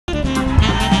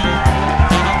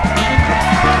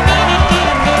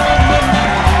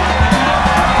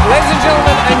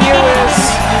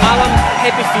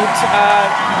Happyfeet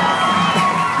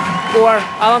or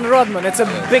Alan Rudman. It's a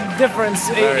big difference.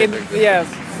 Yeah.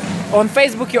 On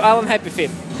Facebook, you're Alan Happyfeet.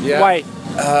 Yeah. Why?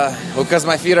 Well, because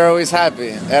my feet are always happy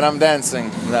and I'm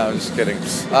dancing. No, I'm just kidding.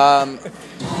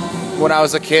 When I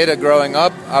was a kid growing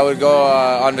up, I would go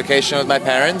on vacation with my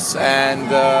parents,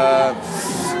 and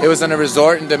it was in a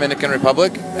resort in Dominican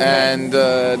Republic, and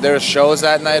there were shows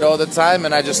that night all the time,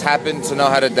 and I just happened to know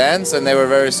how to dance, and they were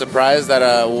very surprised that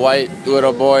a white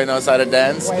little boy knows how to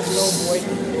dance. White little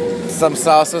boy. Some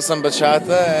salsa, some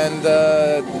bachata, and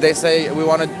they say we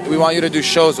want you to do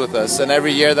shows with us. And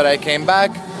every year that I came back,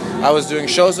 I was doing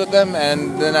shows with them,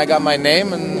 and then I got my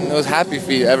name, and it was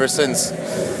Happyfeet ever since.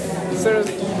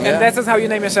 And that's how you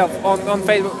name yourself on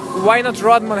Facebook. Why not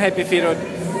Rudman Happyfeet?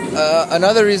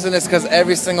 Another reason is because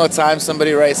every single time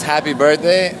somebody writes happy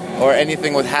birthday or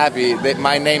anything with happy,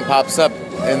 my name pops up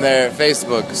in their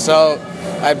Facebook. So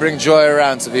I bring joy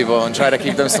around to people and try to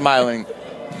keep them smiling.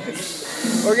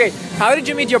 Okay, how did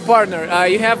you meet your partner?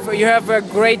 You have a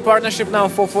great partnership now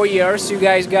for 4 years. You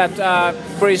guys got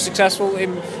pretty successful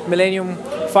in Millennium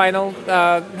Final.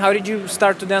 How did you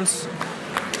start to dance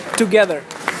together?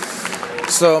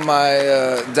 So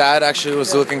my dad actually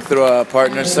was looking through a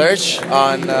partner search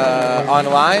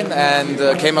online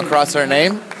and came across her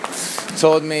name.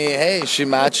 Told me, hey, she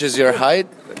matches your height,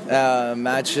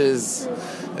 matches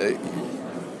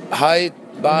height,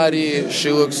 body,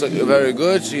 she looks very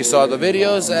good. He saw the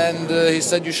videos and he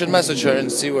said you should message her and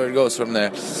see where it goes from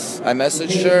there. I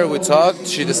messaged her, we talked,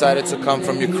 she decided to come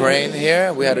from Ukraine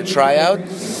here. We had a tryout.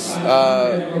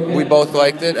 We both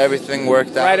liked it, everything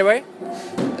worked out. Right away?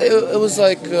 It was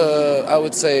like, I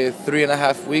would say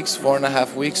 3.5 weeks,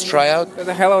 4.5 weeks tryout. It was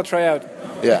a hell of a tryout.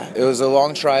 Yeah, it was a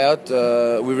long tryout.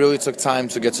 We really took time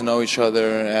to get to know each other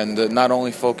and not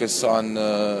only focus on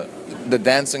the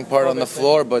dancing part on the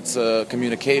floor, but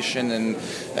communication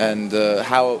and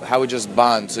how we just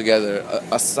bond together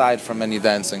aside from any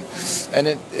dancing. And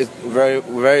it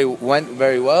went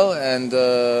very well. And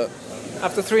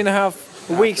after 3.5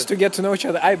 weeks to get to know each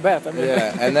other, I bet. I mean.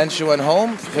 Yeah, and then she went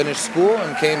home, finished school,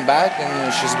 and came back,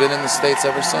 and she's been in the States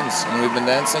ever since. And we've been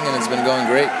dancing, and it's been going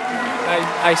great.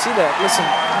 I see that. Listen,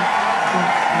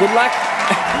 good luck.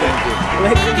 Thank you.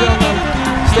 Ladies and gentlemen,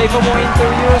 stay for more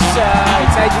interviews.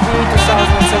 It's IGB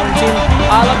 2017.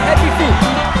 Alan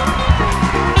Happyfeet.